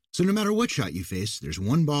golf. So no matter what shot you face, there's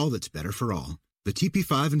one ball that's better for all. The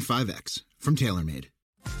TP5 and 5X from TaylorMade.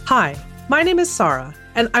 Hi, my name is Sarah,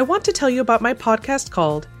 and I want to tell you about my podcast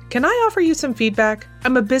called Can I Offer You Some Feedback?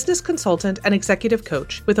 I'm a business consultant and executive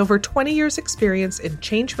coach with over 20 years experience in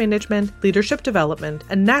change management, leadership development,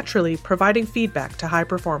 and naturally providing feedback to high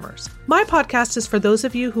performers. My podcast is for those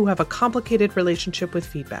of you who have a complicated relationship with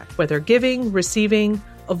feedback, whether giving, receiving,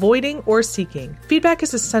 avoiding, or seeking. Feedback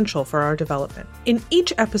is essential for our development. In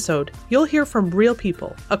each episode, you'll hear from real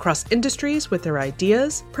people across industries with their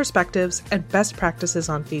ideas, perspectives, and best practices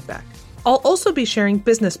on feedback. I'll also be sharing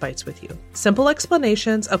business bites with you, simple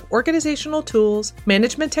explanations of organizational tools,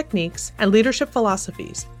 management techniques, and leadership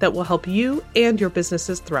philosophies that will help you and your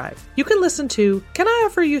businesses thrive. You can listen to Can I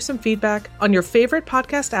Offer You Some Feedback on your favorite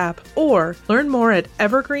podcast app or learn more at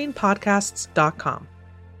evergreenpodcasts.com.